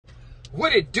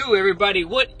What it do, everybody?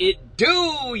 What it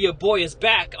do? Your boy is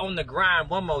back on the grind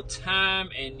one more time.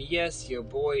 And yes, your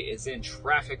boy is in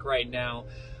traffic right now.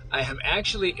 I am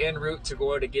actually en route to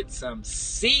go to get some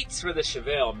seats for the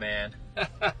Chevelle, man.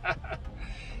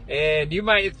 And you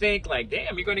might think like,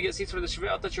 damn, you're going to get seats for the Chevelle?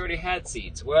 I thought you already had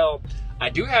seats. Well, I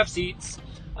do have seats.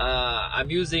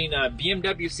 I'm using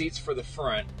BMW seats for the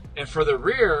front. And for the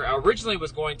rear, I originally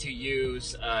was going to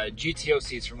use GTO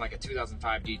seats from like a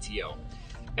 2005 GTO.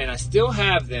 And I still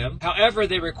have them. However,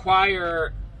 they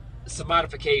require some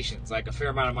modifications, like a fair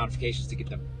amount of modifications to get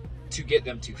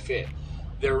them to fit.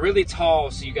 They're really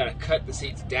tall, so you got to cut the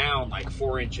seats down like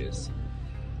 4 inches.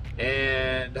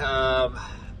 And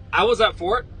I was up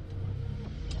for it,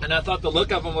 and I thought the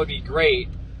look of them would be great.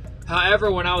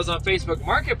 However, when I was on Facebook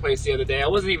Marketplace the other day, I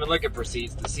wasn't even looking for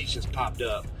seats. The seats just popped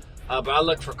up. But I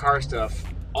look for car stuff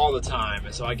all the time,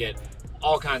 and so I get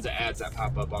all kinds of ads that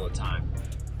pop up all the time.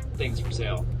 Things for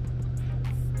sale.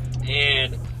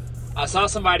 And I saw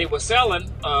somebody was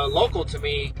selling local to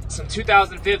me some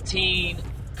 2015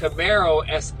 Camaro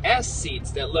SS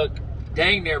seats that look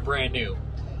dang near brand new.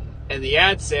 And the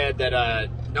ad said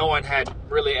that no one had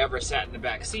really ever sat in the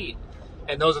back seat,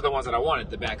 and those are the ones that I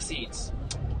wanted, the back seats.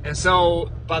 And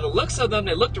so by the looks of them,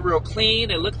 they looked real clean.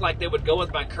 They looked like they would go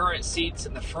with my current seats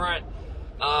in the front,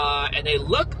 and they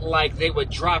look like they would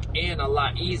drop in a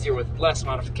lot easier with less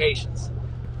modifications.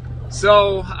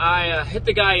 So I hit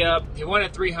the guy up. He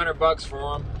wanted $300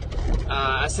 for them.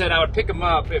 I said I would pick him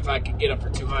up if I could get him for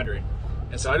 $200.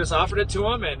 And so I just offered it to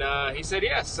him, and he said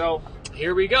yes. So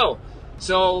here we go.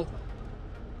 So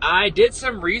I did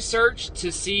some research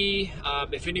to see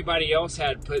if anybody else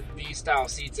had put these style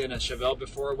seats in a Chevelle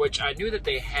before, which I knew that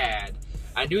they had.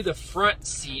 I knew the front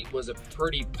seat was a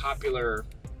pretty popular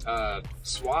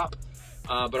swap,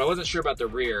 but I wasn't sure about the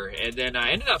rear. And then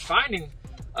I ended up finding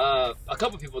a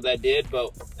couple people that did,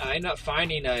 but I ended up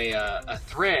finding a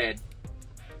thread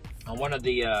on one of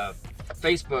the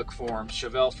Facebook forums,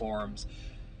 Chevelle forums,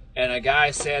 and a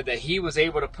guy said that he was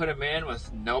able to put them in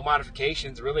with no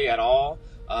modifications really at all.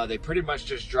 They pretty much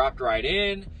just dropped right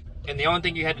in, and the only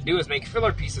thing you had to do is make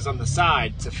filler pieces on the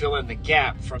side to fill in the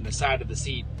gap from the side of the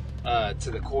seat to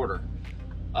the quarter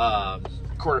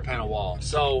panel wall.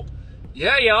 So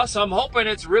yeah, y'all, so I'm hoping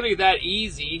it's really that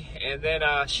easy, and then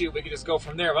shoot, we can just go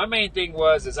from there. My main thing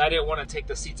is I didn't want to take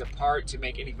the seats apart to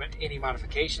make any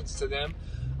modifications to them,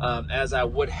 as I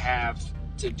would have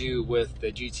to do with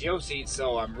the GTO seats.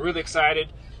 So I'm really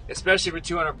excited, especially for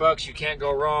 $200. You can't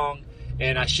go wrong,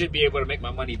 and I should be able to make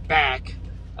my money back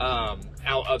out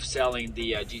of selling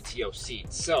the GTO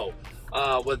seats. So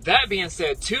with that being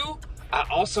said too, I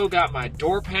also got my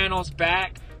door panels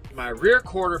back, my rear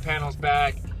quarter panels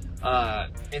back,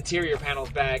 interior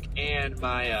panels back, and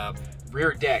my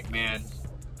rear deck, man.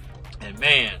 And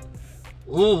man,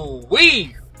 ooh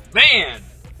wee, man,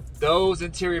 those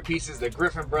interior pieces, the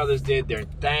Griffin brothers did their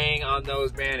thing on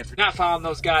those, man. If you're not following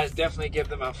those guys, definitely give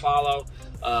them a follow.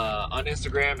 On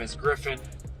Instagram it's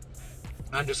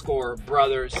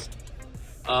Griffin_brothers.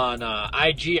 On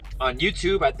IG, on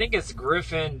YouTube, I think it's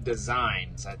Griffin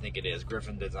Designs. I think it is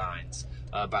Griffin Designs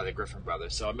by the Griffin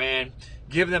brothers. So man,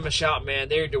 give them a shout, man.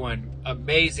 They're doing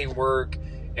amazing work,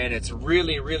 and it's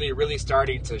really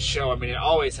starting to show. I mean, it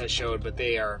always has showed, but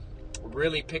they are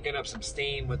really picking up some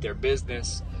steam with their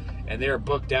business, and they're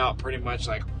booked out pretty much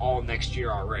like all next year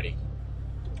already.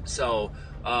 So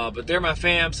but they're my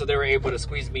fam, so they were able to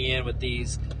squeeze me in with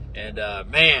these. And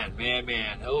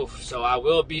man, oof. So I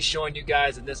will be showing you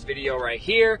guys in this video right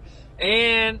here.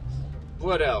 And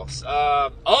what else?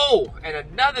 Oh, and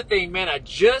another thing, man, I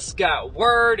just got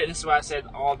word, and this is why I said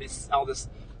all this,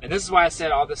 and this is why I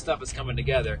said all this stuff is coming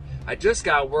together. I just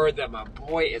got word that my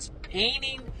boy is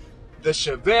painting the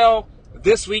Chevelle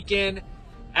this weekend.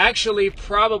 Actually,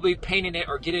 probably painting it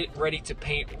or get it ready to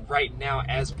paint right now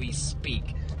as we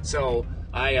speak. So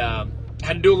I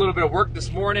had to do a little bit of work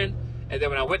this morning. And then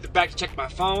when I went back to check my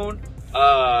phone,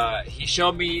 he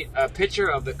showed me a picture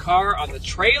of the car on the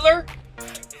trailer.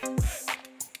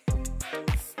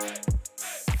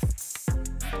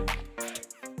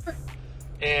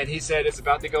 And he said it's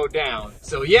about to go down.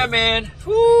 So yeah, man,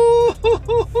 woo,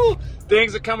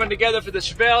 things are coming together for the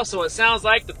Chevelle. So it sounds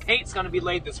like the paint's gonna be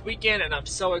laid this weekend, and I'm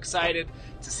so excited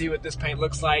to see what this paint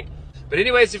looks like. But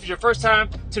anyways, if it's your first time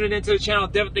tuning into the channel,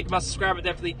 definitely think about subscribing.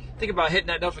 Definitely think about hitting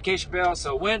that notification bell,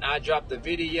 so when I drop the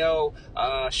video,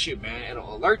 shoot, man,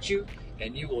 it'll alert you,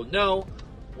 and you will know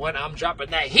when I'm dropping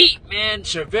that heat, man.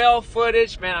 Chevelle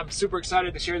footage, man. I'm super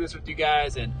excited to share this with you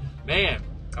guys, and man,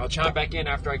 I'll chime back in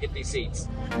after I get these seats.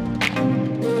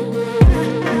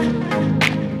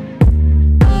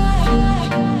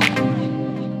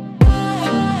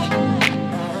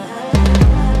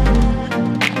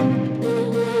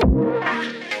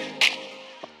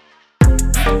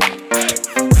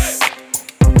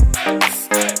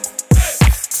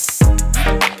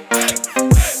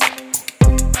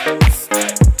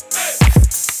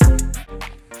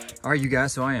 All right, you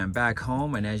guys, so I am back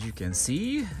home, and as you can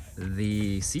see,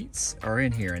 the seats are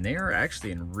in here, and they are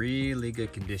actually in really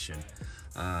good condition.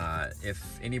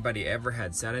 If anybody ever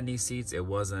had sat in these seats, it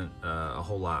wasn't a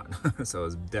whole lot, so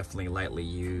it's definitely lightly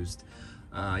used.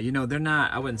 You know, they're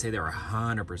not, I wouldn't say they're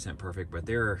 100% perfect, but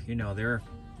they're, you know, they're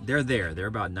there. They're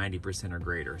about 90% or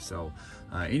greater. So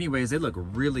anyways, they look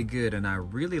really good, and I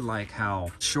really like how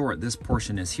short this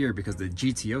portion is here, because the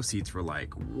GTO seats were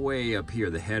like way up here.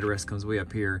 The headrest comes way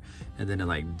up here, and then it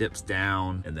like dips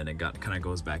down, and then it kind of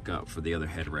goes back up for the other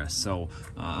headrest. So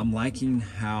I'm liking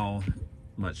how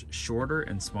much shorter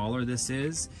and smaller this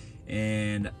is.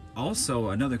 And also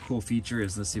another cool feature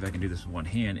is, let's see if I can do this with one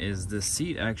hand, is the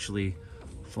seat actually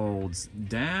folds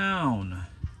down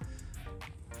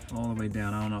all the way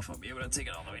down. I don't know if I'll be able to take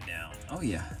it all the way down. Oh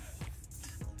yeah.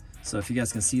 So if you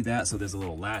guys can see that, so there's a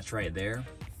little latch right there,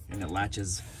 and it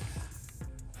latches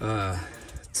to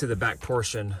the back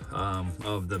portion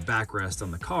of the backrest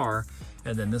on the car.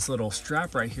 And then this little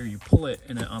strap right here, you pull it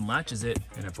and it unlatches it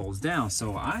and it folds down.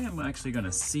 So I am actually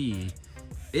gonna see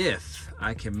if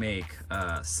I can make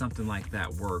something like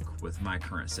that work with my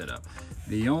current setup.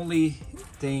 The only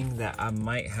thing that I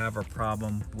might have a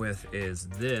problem with is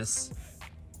this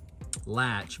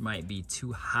latch might be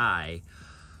too high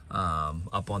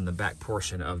up on the back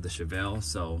portion of the Chevelle,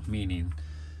 so meaning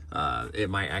it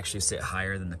might actually sit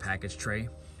higher than the package tray,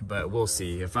 but we'll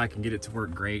see. If I can get it to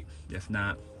work, great. If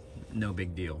not, no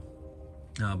big deal.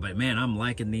 But man, I'm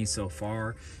liking these so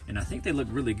far, and I think they look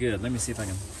really good. Let me see if I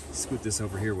can scoot this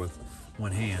over here with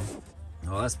one hand.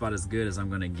 Well, that's about as good as I'm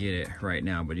gonna get it right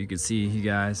now, but you can see, you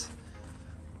guys,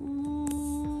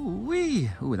 ooh-wee.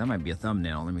 Ooh, that might be a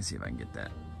thumbnail. Let me see if I can get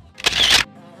that.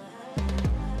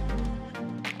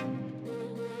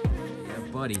 Yeah,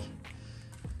 buddy.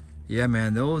 Yeah,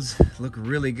 man, those look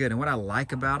really good. And what I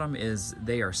like about them is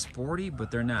they are sporty,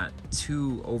 but they're not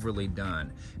too overly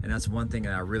done. And that's one thing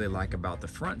that I really like about the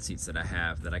front seats that I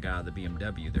have, that I got out of the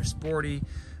BMW. They're sporty,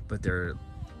 but they're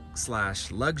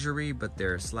slash luxury, but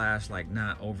they're slash like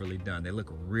not overly done. They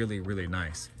look really, really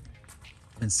nice.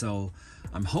 And so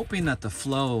I'm hoping that the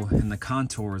flow and the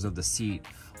contours of the seat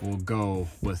will go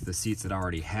with the seats that I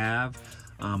already have.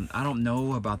 I don't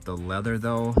know about the leather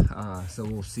though, so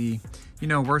we'll see. You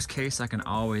know, worst case, I can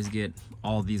always get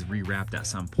all these rewrapped at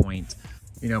some point.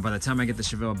 You know, by the time I get the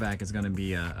Chevelle back, it's gonna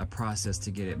be a process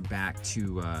to get it back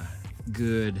to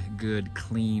good,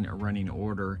 clean running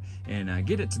order, and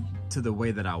get it to the way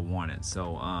that I want it.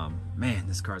 So, man,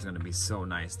 this car is gonna be so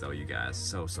nice though, you guys,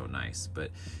 so nice.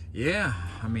 But yeah,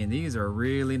 I mean, these are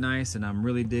really nice, and I'm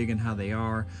really digging how they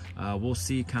are. We'll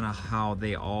see kind of how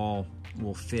they all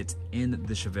will fit in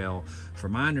the Chevelle.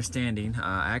 From my understanding,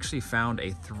 I actually found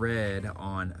a thread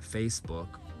on Facebook,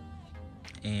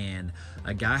 and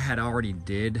a guy had already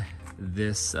did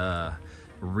this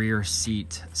rear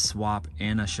seat swap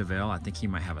in a Chevelle. I think he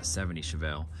might have a 70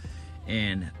 Chevelle.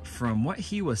 And from what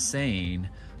he was saying,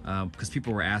 because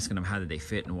people were asking him how did they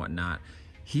fit and whatnot,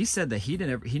 he said that he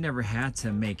never had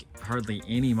to make hardly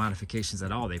any modifications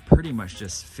at all. They pretty much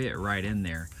just fit right in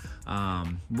there,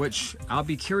 which I'll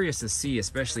be curious to see,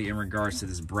 especially in regards to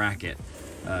this bracket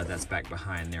that's back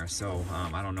behind there. So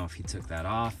I don't know if he took that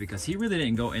off, because he really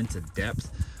didn't go into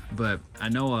depth. But I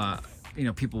know you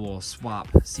know, people will swap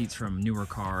seats from newer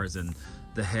cars, and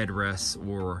the headrests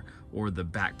or the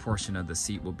back portion of the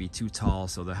seat will be too tall,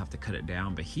 so they'll have to cut it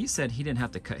down. But he said he didn't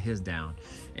have to cut his down.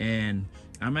 And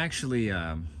I'm actually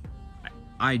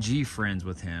IG friends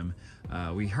with him.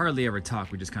 We hardly ever talk,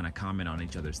 we just kind of comment on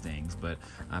each other's things, but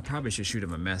I probably should shoot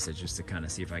him a message just to kind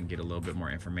of see if I can get a little bit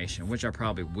more information, which I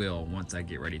probably will once I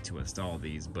get ready to install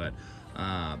these. But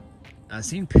I've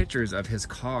seen pictures of his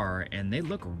car, and they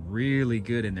look really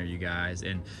good in there, you guys,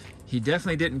 and he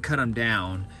definitely didn't cut them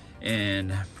down.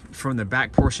 And from the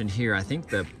back portion here, I think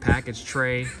the package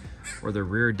tray or the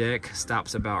rear deck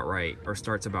stops about right, or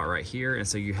starts about right here, and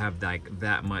so you have like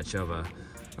that much of a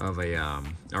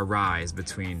rise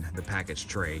between the package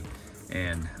tray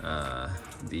and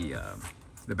the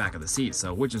back of the seat,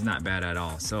 so which is not bad at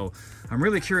all. So I'm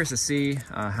really curious to see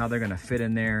how they're gonna fit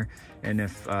in there, and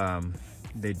if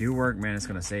they do work, man, it's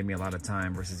gonna save me a lot of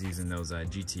time versus using those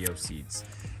GTO seats.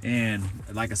 And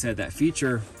like I said, that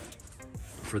feature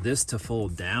for this to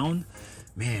fold down,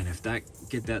 man, if that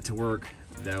get that to work,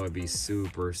 that would be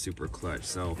super clutch.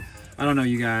 So I don't know,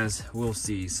 you guys, we'll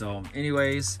see. So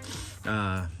anyways,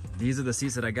 these are the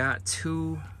seats that I got.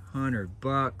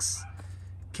 $200.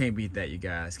 Can't beat that, you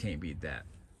guys, can't beat that.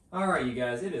 All right, you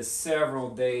guys, it is several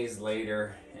days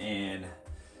later, and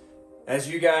as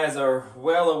you guys are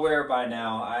well aware by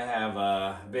now, I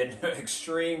have been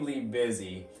extremely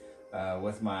busy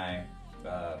with my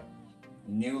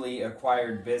newly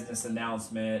acquired business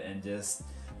announcement, and just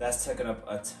that's taken up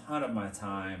a ton of my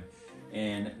time.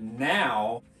 And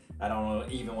now, I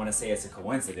don't even want to say it's a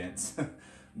coincidence,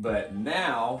 but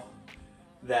now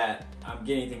that I'm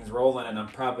getting things rolling and I'm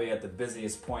probably at the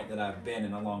busiest point that I've been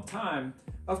in a long time,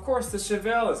 of course the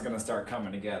Chevelle is going to start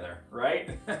coming together,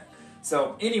 right?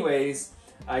 So anyways,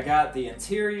 I got the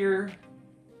interior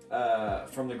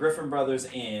from the Griffin Brothers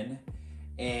in,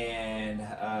 and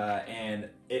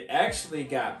it actually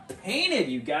got painted,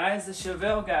 you guys. The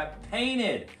Chevelle got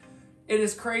painted. It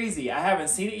is crazy. I haven't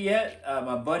seen it yet.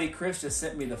 My buddy Chris just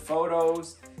sent me the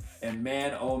photos, and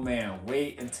man, oh man,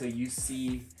 wait until you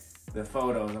see the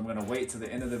photos. I'm gonna wait till the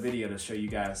end of the video to show you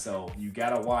guys, so you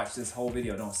gotta watch this whole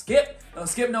video. Don't skip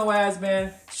no ads,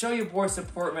 man. Show your boy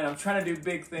support, man. I'm trying to do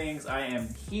big things. I am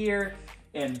here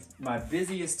in my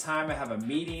busiest time. I have a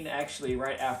meeting actually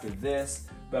right after this,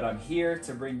 but I'm here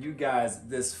to bring you guys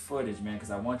this footage, man,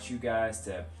 because I want you guys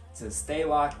to stay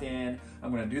locked in.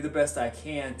 I'm gonna do the best I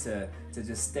can to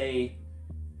just stay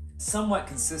somewhat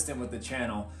consistent with the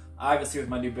channel. Obviously with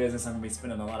my new business, I'm gonna be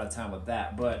spending a lot of time with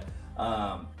that, but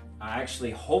I'm actually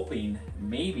hoping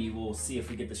maybe we'll see if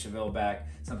we get the Chevelle back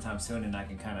sometime soon, and I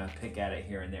can kind of pick at it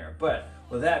here and there. But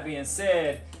with that being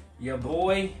said, your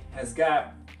boy has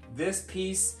got this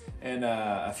piece and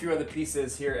a few other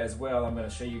pieces here as well. I'm going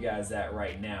to show you guys that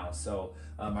right now. So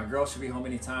my girl should be home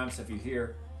anytime, so if you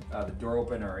hear the door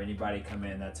open or anybody come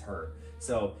in, that's her.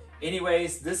 So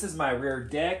anyways, this is my rear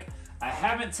deck. I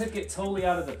haven't took it totally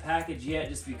out of the package yet,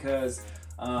 just because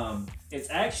it's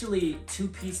actually two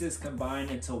pieces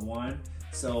combined into one.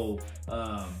 So,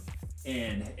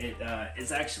 and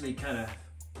it's actually kind of,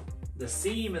 the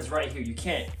seam is right here. You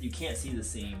can't see the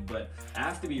seam, but I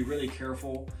have to be really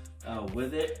careful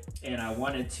with it. And I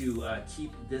wanted to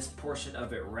keep this portion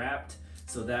of it wrapped,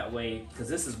 so that way, because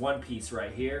this is one piece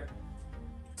right here,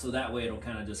 so that way it'll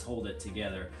kind of just hold it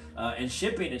together. And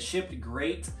shipping, it shipped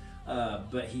great,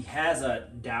 but he has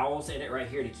dowels in it right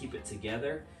here to keep it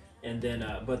together. And then,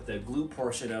 but the glue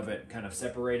portion of it kind of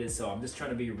separated, so I'm just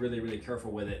trying to be really, really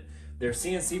careful with it. Their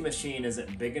CNC machine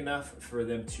isn't big enough for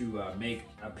them to make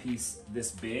a piece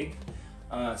this big.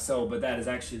 But that is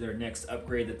actually their next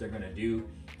upgrade that they're gonna do.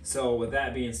 So with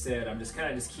that being said, I'm just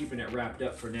kind of keeping it wrapped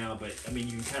up for now, but I mean,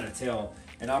 you can kind of tell,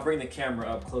 and I'll bring the camera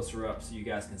up closer up so you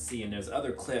guys can see, and there's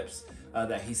other clips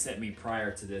that he sent me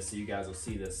prior to this, so you guys will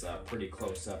see this pretty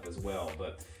close up as well.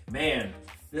 But man,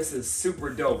 this is super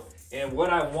dope. And what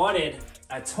I wanted,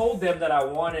 I told them that I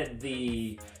wanted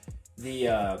the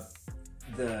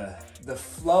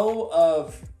flow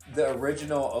of the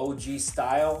original OG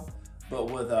style,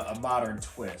 but with a modern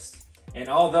twist. And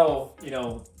although, you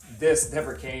know, this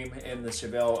never came in the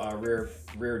Chevelle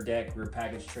rear deck, rear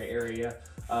package tray area,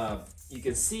 you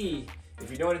can see,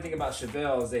 if you know anything about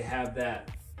Chevelles, they have that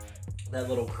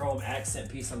little chrome accent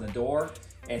piece on the door,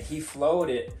 and he flowed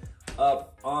it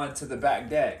up onto the back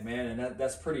deck, man, and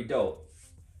that's pretty dope.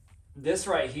 This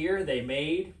right here they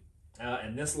made,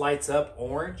 and this lights up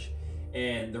orange,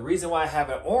 and the reason why I have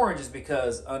it orange is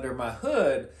because under my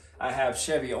hood I have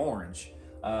Chevy orange,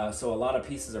 so a lot of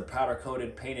pieces are powder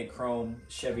coated, painted chrome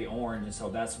Chevy orange, and so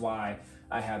that's why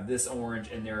I have this orange,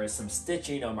 and there is some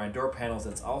stitching on my door panels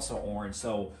that's also orange,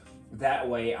 so that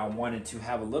way I wanted to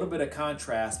have a little bit of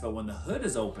contrast, but when the hood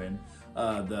is open,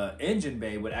 the engine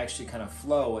bay would actually kind of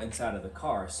flow inside of the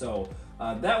car. So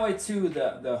that way too,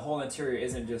 the whole interior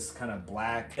isn't just kind of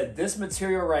black. This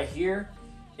material right here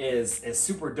is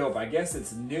super dope. I guess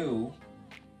it's new,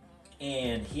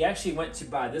 and he actually went to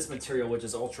buy this material, which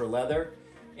is ultra leather,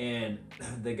 and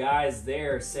the guys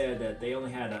there said that they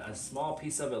only had a small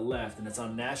piece of it left, and it's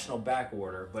on national back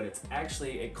order, but it's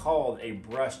actually called a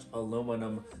brushed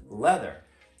aluminum leather.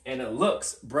 And it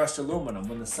looks brushed aluminum.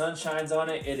 When the sun shines on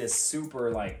it, it is super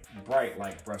like bright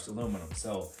like brushed aluminum.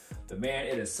 So, but man,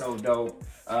 it is so dope.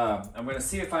 I'm gonna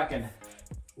see if I can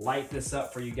light this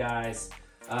up for you guys.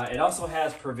 It also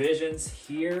has provisions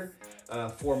here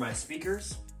for my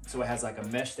speakers. So it has like a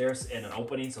mesh there and an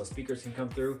opening so speakers can come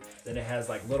through. Then it has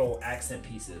like little accent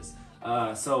pieces.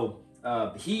 I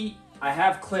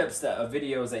have clips of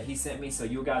videos that he sent me, so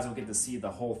you guys will get to see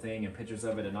the whole thing and pictures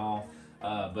of it and all.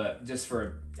 But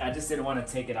I just didn't want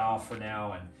to take it off for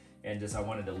now, and I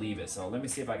wanted to leave it. So let me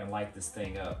see if I can light this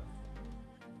thing up.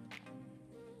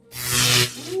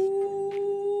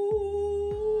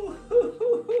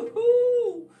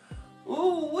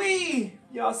 Ooh wee!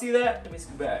 Y'all see that? Let me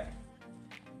scoot back.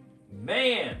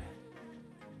 Man,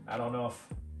 I don't know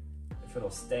if it'll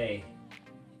stay.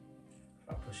 If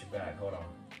I push it back, hold on.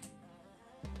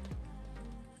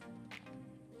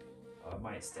 Oh, it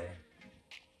might stay.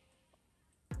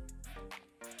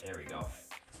 There we go.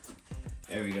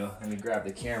 There we go. Let me grab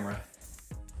the camera.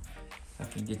 I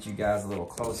can get you guys a little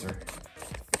closer.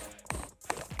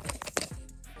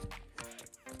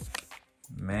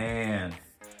 Man,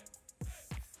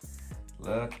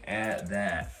 look at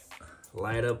that.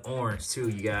 Light up orange too,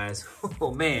 you guys.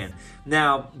 Oh man.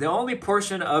 Now, the only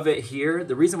portion of it here,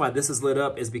 the reason why this is lit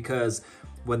up is because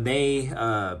when they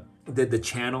did the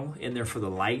channel in there for the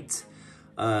light,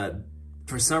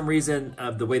 for some reason,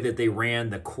 the way that they ran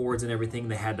the cords and everything,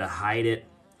 they had to hide it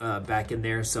back in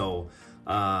there. So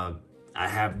I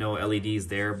have no LEDs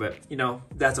there, but you know,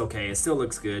 that's okay. It still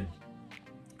looks good.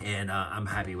 And I'm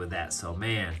happy with that. So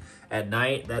man, at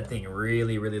night, that thing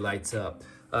really, really lights up.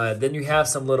 Then you have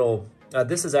some little,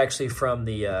 this is actually from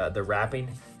the wrapping.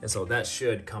 And so that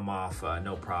should come off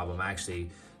no problem. I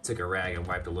actually took a rag and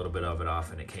wiped a little bit of it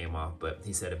off and it came off. But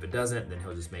he said if it doesn't, then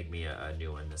he'll just make me a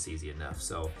new one. That's easy enough.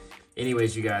 So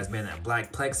anyways, you guys, man, that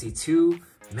black plexi too,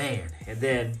 man. And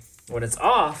then when it's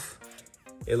off,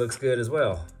 it looks good as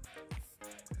well.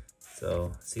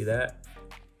 So see that?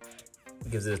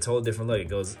 It gives it a totally different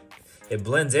look. It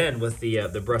blends in with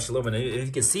the brushed aluminum. If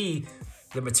you can see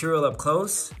the material up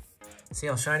close, see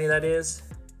how shiny that is?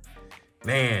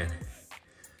 Man,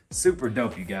 super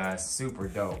dope, you guys, super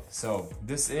dope. So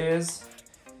this is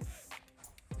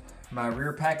my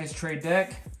rear package tray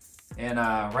deck. And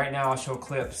right now I'll show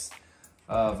clips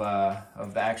of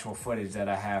the actual footage that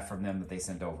I have from them that they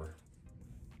sent over.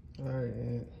 All right,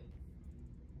 Aunt.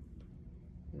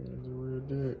 There's the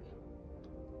rear deck.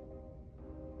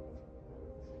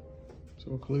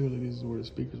 So clearly this is where the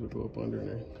speakers would go up under and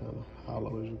they're kind of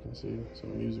hollow, as you can see. So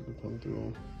music would come through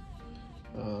them.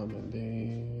 And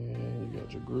then you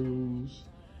got your grooves,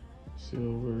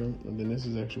 silver. And then this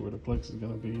is actually where the plex is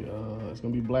gonna be. It's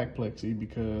gonna be black plexi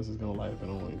because it's gonna light up in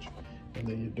orange. And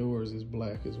then your doors is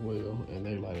black as well, and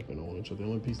they light up in orange. So the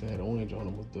only piece that had orange on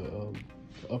them was the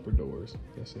upper doors.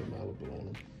 That said Malibu on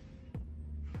them.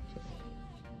 So.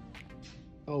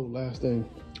 Oh, last thing.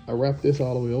 I wrapped this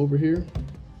all the way over here,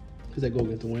 because that go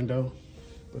against the window,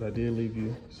 but I did leave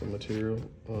you some material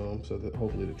so that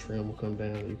hopefully the trim will come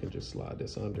down. You can just slide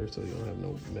this under so you don't have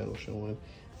no metal showing.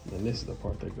 And then this is the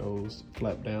part that goes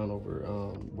flap down over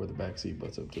where the back seat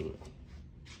butts up to it.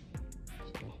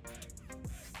 So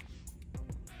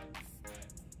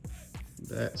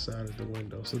that side is the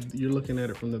window. So you're looking at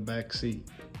it from the back seat.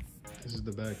 This is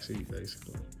the back seat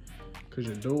basically. Because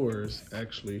your doors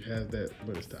actually have that,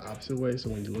 but it's the opposite way. So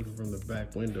when you're looking from the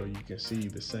back window, you can see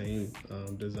the same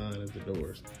design as the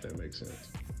doors, if that makes sense.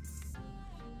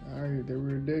 All right, the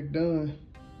rear deck done.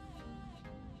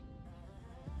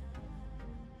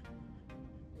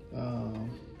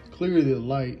 Clearly the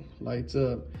light lights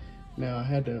up. Now I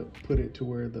had to put it to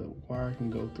where the wire can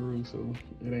go through, so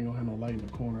it ain't gonna have no light in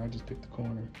the corner. I just picked the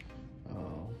corner.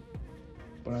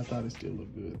 But I thought it still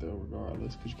looked good though,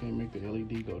 regardless, because you can't make the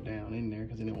LED go down in there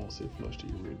because then it won't sit flush to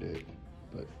your rear deck.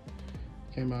 But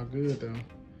came out good though.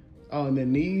 Oh, and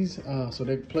then these, so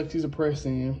the plexis are pressed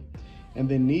in, and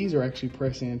then these are actually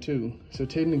pressed in too. So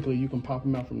technically you can pop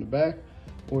them out from the back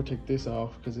or take this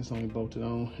off because it's only bolted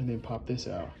on, and then pop this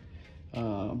out.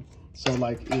 So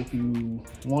like if you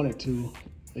wanted to,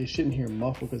 it shouldn't hear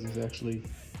muffled because it's actually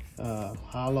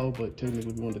hollow, but technically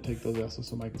if you wanted to take those out so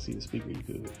somebody can see the speaker, you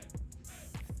could.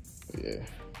 But yeah.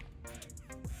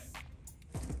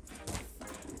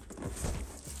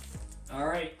 All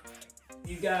right,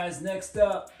 you guys, next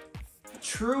up,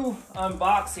 true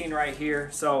unboxing right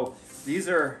here. So these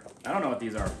are, I don't know what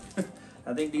these are.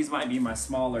 I think these might be my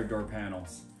smaller door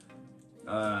panels.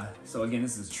 So again,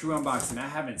 this is true unboxing. I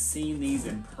haven't seen these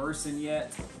in person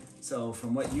yet. So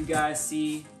from what you guys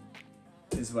see,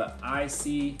 this is what I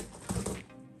see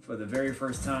for the very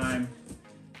first time.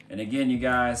 And again, you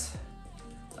guys,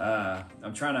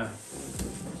 I'm trying to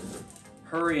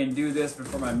hurry and do this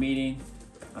before my meeting.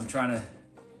 I'm trying to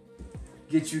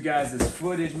get you guys this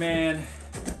footage, man.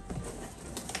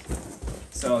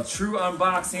 So true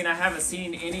unboxing. I haven't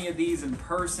seen any of these in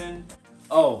person.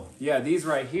 Oh yeah, these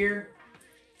right here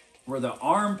where the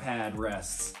arm pad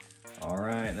rests. All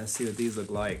right, let's see what these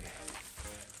look like.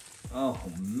 Oh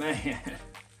man,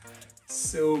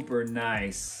 super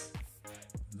nice.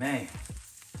 Man,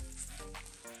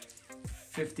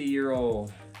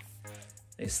 50-year-old.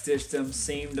 They stitched them,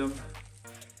 seamed them,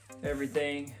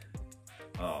 everything.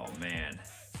 Oh man,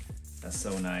 that's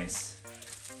so nice.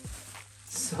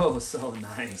 So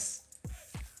nice.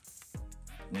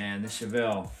 Man, this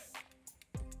Chevelle,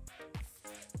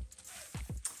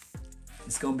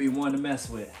 it's gonna be one to mess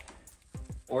with,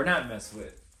 or not mess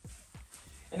with.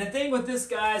 And the thing with this,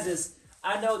 guys, is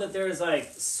I know that there's like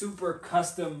super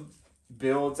custom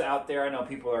builds out there. I know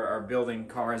people are building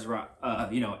cars,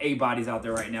 you know, A bodies out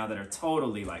there right now that are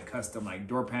totally like custom, like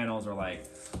door panels or like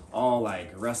all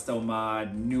like resto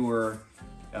mod, newer,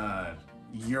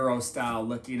 Euro style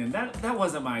looking. And that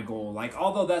wasn't my goal. Like,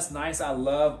 although that's nice, I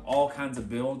love all kinds of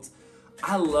builds.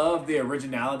 I love the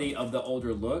originality of the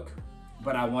older look,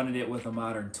 but I wanted it with a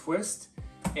modern twist,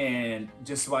 and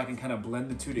just so I can kind of blend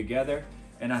the two together.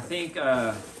 And I think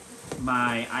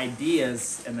my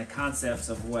ideas and the concepts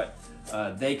of what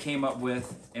they came up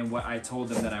with and what I told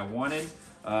them that I wanted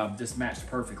just matched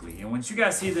perfectly. And once you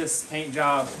guys see this paint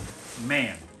job,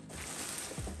 man,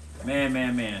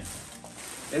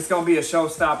 it's gonna be a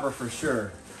showstopper for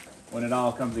sure when it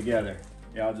all comes together.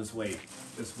 Y'all just wait,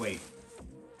 just wait.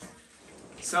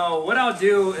 So what I'll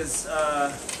do is,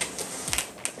 oh,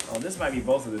 this might be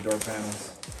both of the door panels.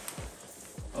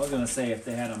 I was gonna say if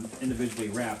they had them individually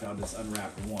wrapped, I'll just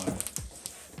unwrap one.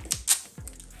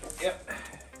 Yep.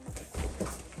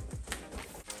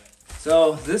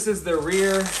 So this is the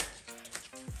rear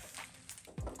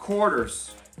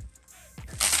quarters.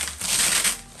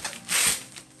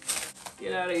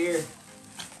 Get out of here.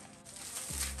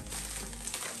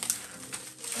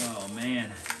 Oh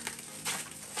man.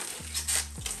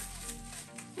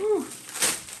 Whew.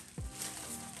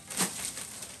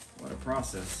 What a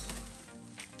process.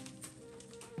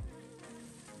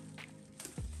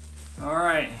 All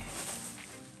right.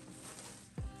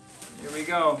 Here we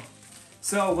go.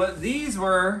 So what these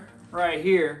were right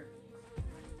here,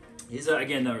 these are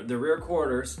again the rear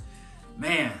quarters.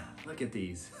 Man, look at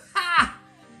these. Ha!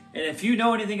 And if you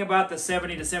know anything about the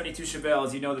 70 to 72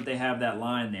 Chevelles, you know that they have that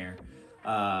line there.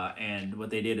 And what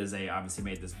they did is they obviously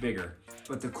made this bigger.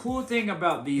 But the cool thing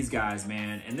about these guys,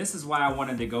 man, and this is why I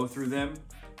wanted to go through them,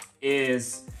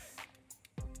 is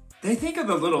they think of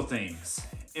the little things.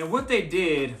 And what they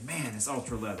did, man, it's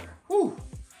ultra leather. Whew.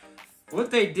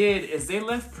 What they did is they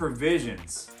left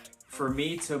provisions for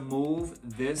me to move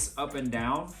this up and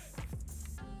down.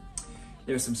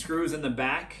 There's some screws in the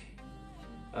back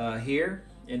here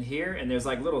and here, and there's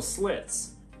like little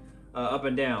slits up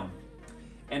and down.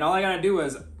 And all I gotta do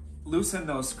is loosen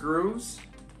those screws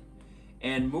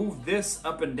and move this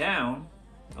up and down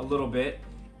a little bit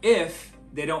if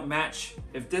they don't match,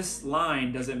 if this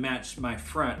line doesn't match my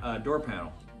front door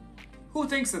panel. Who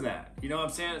thinks of that? You know what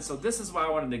I'm saying? So this is why I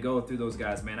wanted to go through those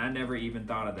guys, man. I never even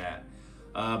thought of that.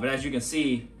 But as you can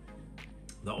see,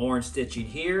 the orange stitching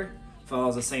here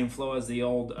follows the same flow as the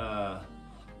old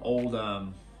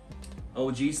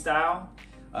OG style.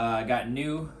 I got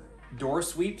new door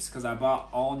sweeps because I bought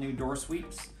all new door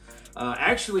sweeps.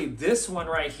 Actually, this one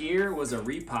right here was a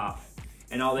repop,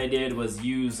 and all they did was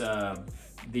use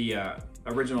the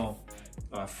original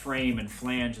frame and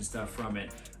flange and stuff from it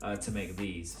to make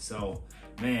these. So,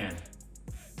 man,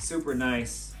 super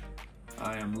nice.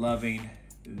 I am loving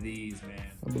these, man.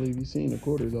 I believe you've seen the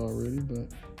quarters already, but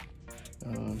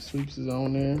sweeps is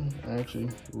on there. I actually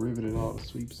riveted all the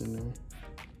sweeps in there,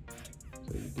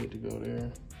 so you're good to go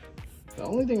there. The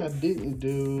only thing I didn't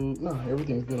do, no,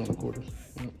 everything's good on the quarters.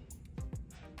 Yep.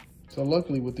 So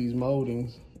luckily with these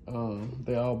moldings,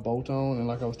 they all bolt on, and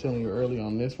like I was telling you earlier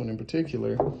on this one in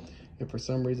particular, if for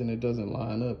some reason it doesn't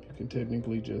line up, you can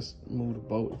technically just move the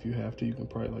bolt if you have to. You can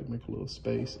probably like make a little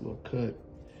space, a little cut.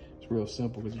 It's real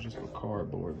simple because it's just with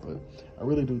cardboard, but I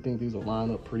really do think these will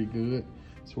line up pretty good,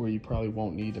 so where you probably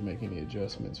won't need to make any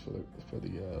adjustments for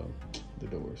the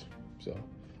doors. So,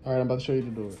 all right, I'm about to show you the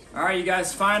doors. All right, you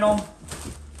guys, final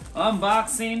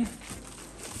unboxing.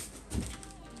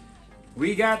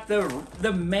 We got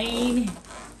the main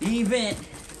event,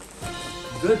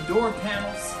 the door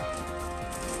panels.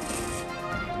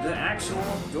 The actual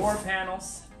door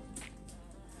panels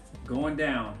going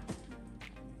down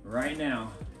right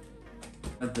now.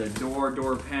 The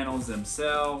door panels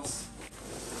themselves.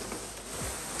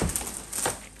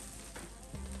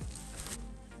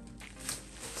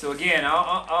 So again,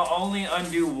 I'll only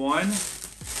undo one.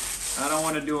 I don't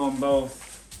want to do them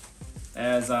both,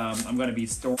 as I'm going to be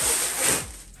storing.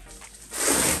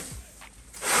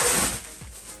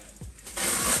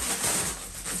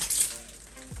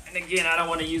 And again, I don't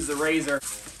want to use the razor.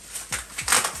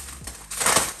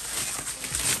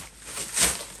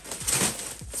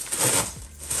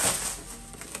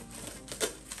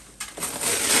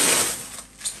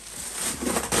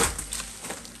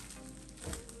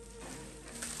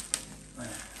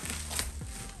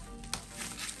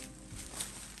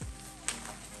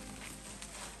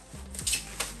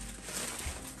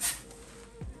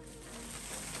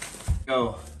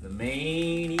 Go, the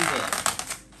main event.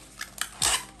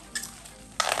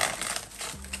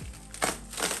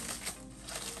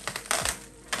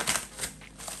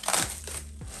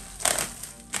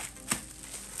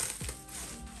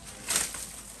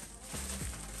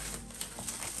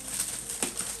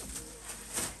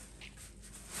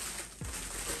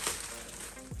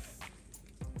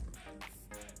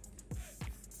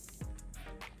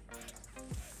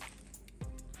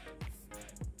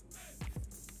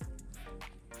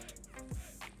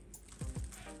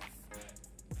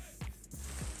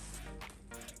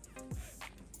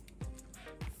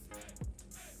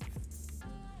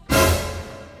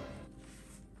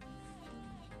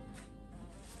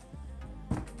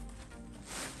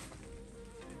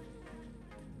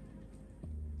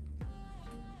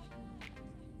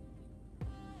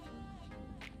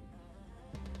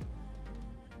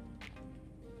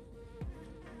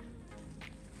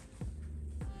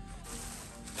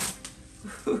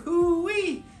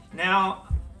 Woo-wee. Now,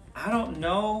 I don't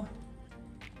know.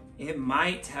 It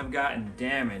might have gotten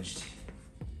damaged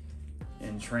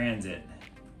in transit.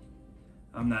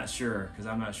 I'm not sure, because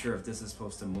I'm not sure if this is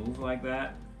supposed to move like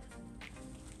that.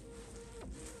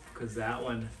 Because that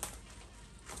one's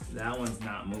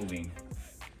not moving.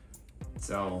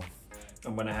 So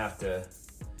I'm gonna have to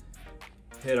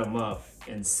hit them up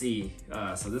and see.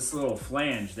 So this little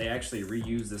flange, they actually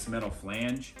reused this metal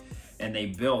flange and they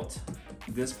built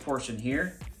this portion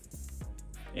here.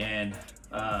 And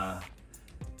I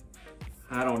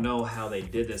don't know how they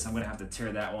did this. I'm gonna have to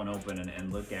tear that one open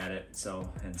and look at it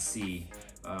and see.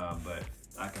 But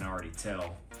I can already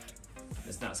tell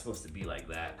it's not supposed to be like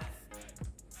that.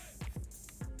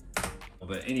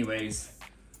 But anyways,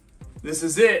 this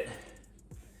is it.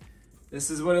 This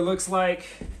is what it looks like.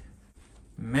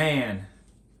 Man.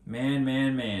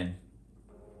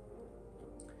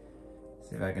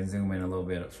 See if I can zoom in a little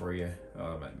bit for you.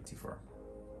 Oh, it might be too far.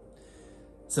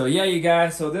 So yeah, you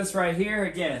guys, so this right here,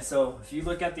 again, so if you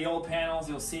look at the old panels,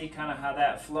 you'll see kind of how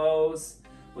that flows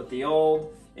with the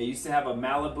old. It used to have a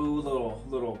Malibu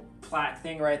little plaque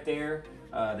thing right there.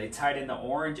 They tied in the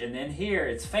orange, and then here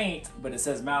it's faint, but it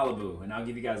says Malibu. And I'll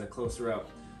give you guys a closer up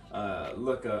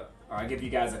look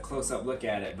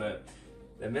at it. But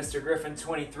the Mr. Griffin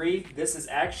 23, this is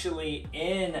actually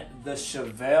in the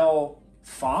Chevelle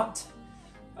font.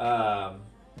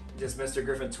 Just Mr.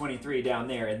 Griffin 23 down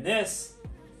there, and this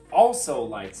also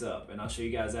lights up, and I'll show you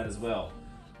guys that as well.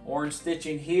 Orange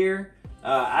stitching here.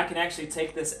 I can actually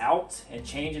take this out and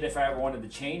change it if I ever wanted to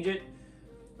change it.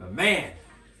 But man,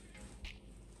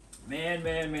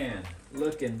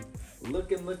 looking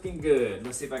good.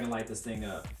 Let's see if I can light this thing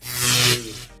up.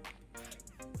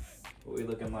 What we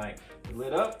looking like?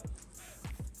 Lit up?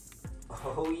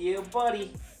 Oh yeah,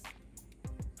 buddy.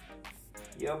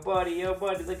 Yo, buddy,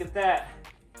 look at that.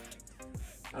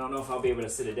 I don't know if I'll be able to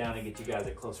sit it down and get you guys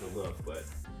a closer look, but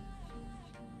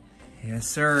yes,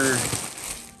 sir.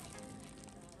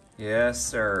 Yes,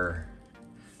 sir.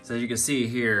 So as you can see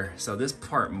here, so this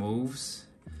part moves.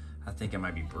 I think it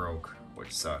might be broke,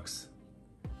 which sucks.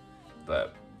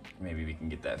 But maybe we can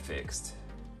get that fixed.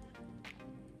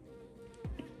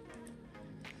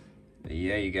 But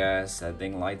yeah, you guys, that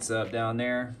thing lights up down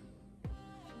there.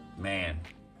 Man.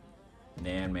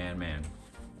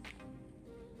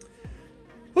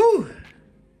 Whew.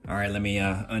 All right, let me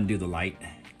undo the light.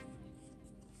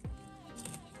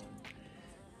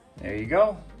 There you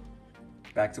go.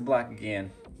 Back to black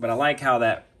again. But I like how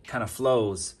that kind of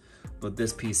flows with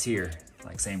this piece here,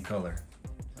 like same color.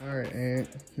 All right, and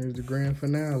here's the grand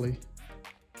finale.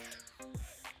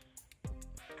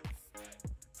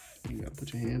 You gotta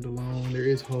put your handle on. There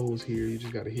is holes here. You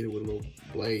just gotta hit it with a little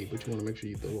blade, but you wanna make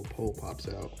sure the little pole pops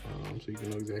out so you can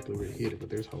know exactly where to hit it, but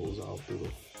there's holes all through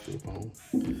the foam.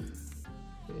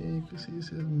 And you can see it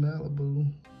says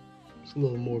Malibu. It's a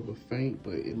little more of a faint,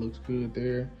 but it looks good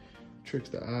there. Tricks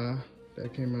the eye.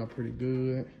 That came out pretty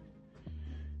good.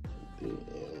 Then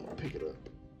I'll pick it up.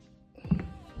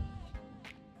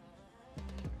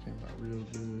 Came out real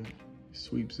good.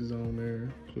 Sweeps is on there,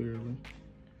 clearly.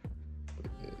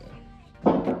 But yeah.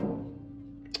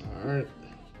 All right,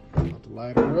 about to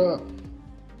light her up.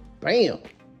 Bam!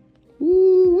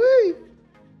 Woo-wee!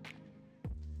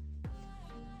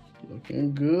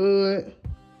 Looking good.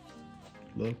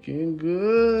 Looking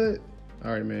good.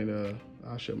 All right, man,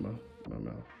 I'll shut my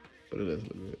mouth, but it does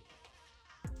look good.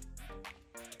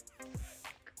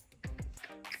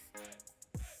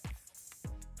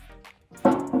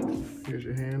 Here's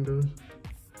your handles.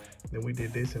 Then we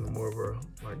did this in more of a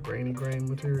like grainy grain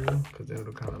material, because then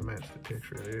it'll kind of match the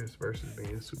texture of this versus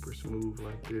being super smooth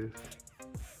like this.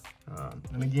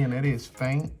 And again, that is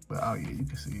faint, but oh yeah, you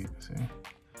can see it, see?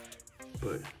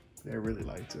 But that really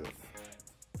lights up.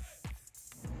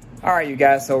 All right, you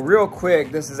guys, so real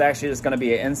quick, this is actually just gonna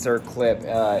be an insert clip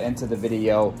into the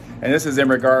video. And this is in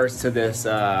regards to this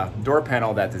door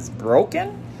panel that is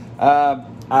broken.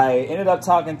 I ended up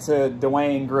talking to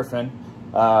Dwayne Griffin.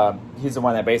 He's the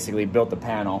one that basically built the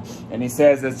panel. And he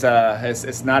says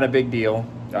it's not a big deal.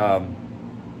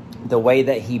 The way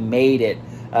that he made it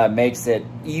makes it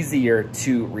easier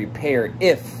to repair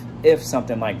if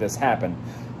something like this happened.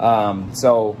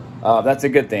 So that's a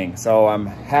good thing. So I'm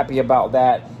happy about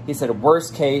that. He said,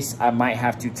 worst case, I might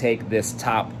have to take this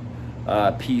top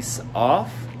piece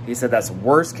off. He said that's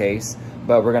worst case,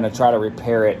 but we're gonna try to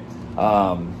repair it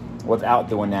without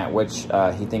doing that, which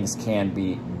he thinks can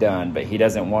be done. But he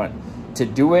doesn't want to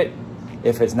do it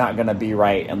if it's not gonna be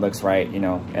right and looks right, you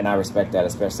know, and I respect that,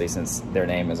 especially since their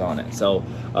name is on it. So,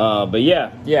 but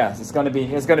yeah, it's gonna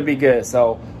be good.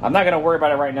 So I'm not gonna worry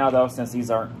about it right now though, since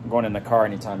these aren't going in the car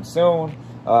anytime soon.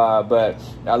 but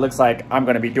it looks like I'm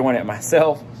going to be doing it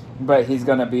myself. But he's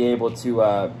going to be able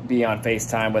to be on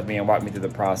FaceTime with me and walk me through the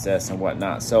process and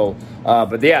whatnot. So,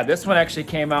 but yeah, this one actually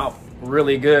came out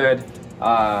really good.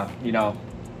 You know,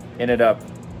 ended up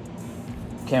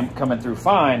coming through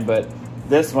fine, but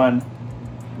this one,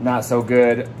 not so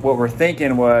good. What we're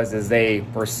thinking is they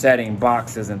were setting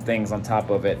boxes and things on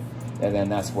top of it, and then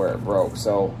that's where it broke.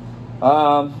 So,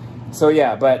 so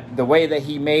yeah, but the way that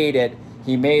he made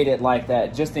it like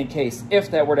that, just in case,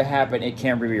 if that were to happen, it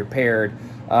can be repaired.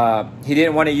 He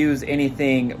didn't want to use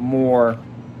anything more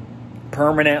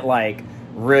permanent like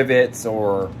rivets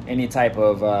or any type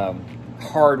of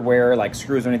hardware like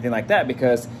screws or anything like that,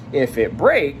 because if it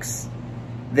breaks,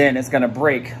 then it's going to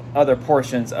break other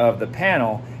portions of the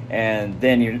panel, and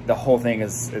then the whole thing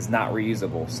is not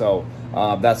reusable. So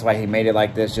that's why he made it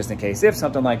like this, just in case if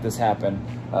something like this happened,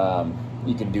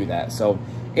 you can do that. So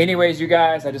anyways, you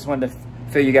guys, I just wanted to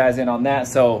fill you guys in on that.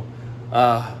 So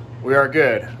we are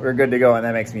good. We're good to go, and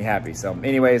that makes me happy. So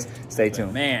anyways, stay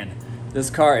tuned. Man, this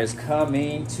car is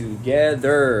coming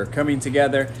together,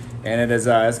 and it is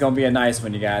it's gonna be a nice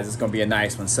one, you guys. It's gonna be a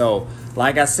nice one. So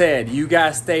like I said, you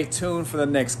guys stay tuned for the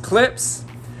next clips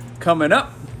coming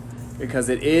up, because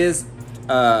it is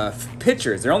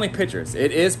pictures. They're only pictures.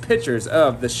 It is pictures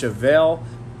of the Chevelle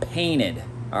painted.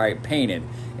 All right, painted,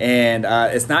 and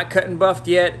it's not cut and buffed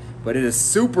yet, but it is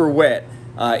super wet.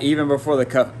 Even before the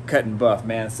cut and buff,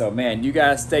 man. So, man, you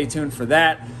guys stay tuned for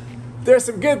that. There's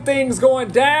some good things going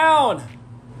down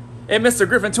in Mr.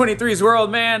 Griffin 23's world,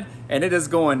 man. And it is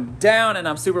going down, and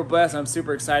I'm super blessed. I'm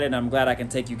super excited, and I'm glad I can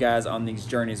take you guys on these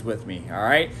journeys with me, all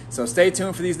right? So stay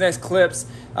tuned for these next clips.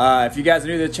 If you guys are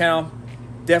new to the channel,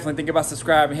 definitely think about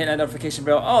subscribing, hitting that notification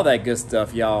bell, all that good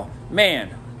stuff, y'all.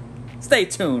 Man, stay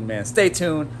tuned, man. Stay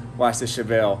tuned. Watch the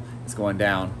Chevelle. It's going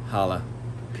down. Holla.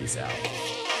 Peace out.